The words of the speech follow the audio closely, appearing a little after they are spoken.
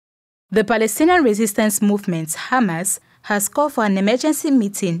The Palestinian resistance movement, Hamas, has called for an emergency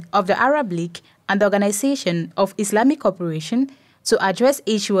meeting of the Arab League and the Organisation of Islamic Cooperation to address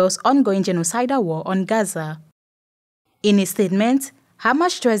Israel's ongoing genocidal war on Gaza. In a statement,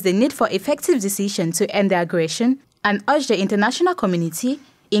 Hamas stressed the need for effective decision to end the aggression and urged the international community,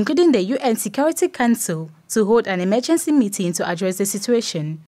 including the UN Security Council, to hold an emergency meeting to address the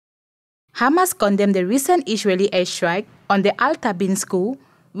situation. Hamas condemned the recent Israeli airstrike on the Al Tabin school,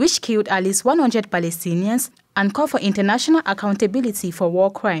 which killed at least 100 Palestinians, and called for international accountability for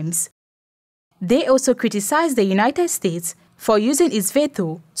war crimes. They also criticized the United States for using its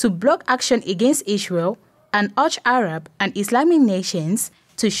veto to block action against Israel and urged Arab and Islamic nations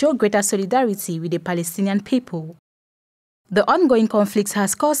to show greater solidarity with the Palestinian people. The ongoing conflict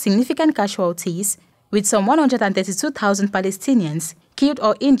has caused significant casualties, with some 132,000 Palestinians killed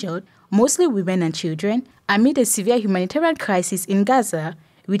or injured, mostly women and children, amid a severe humanitarian crisis in Gaza,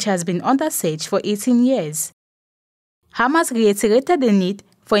 which has been under siege for 18 years. Hamas reiterated the need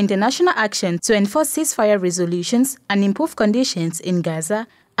for international action to enforce ceasefire resolutions and improve conditions in Gaza,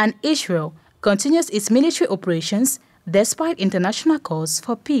 and Israel continues its military operations despite international calls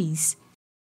for peace.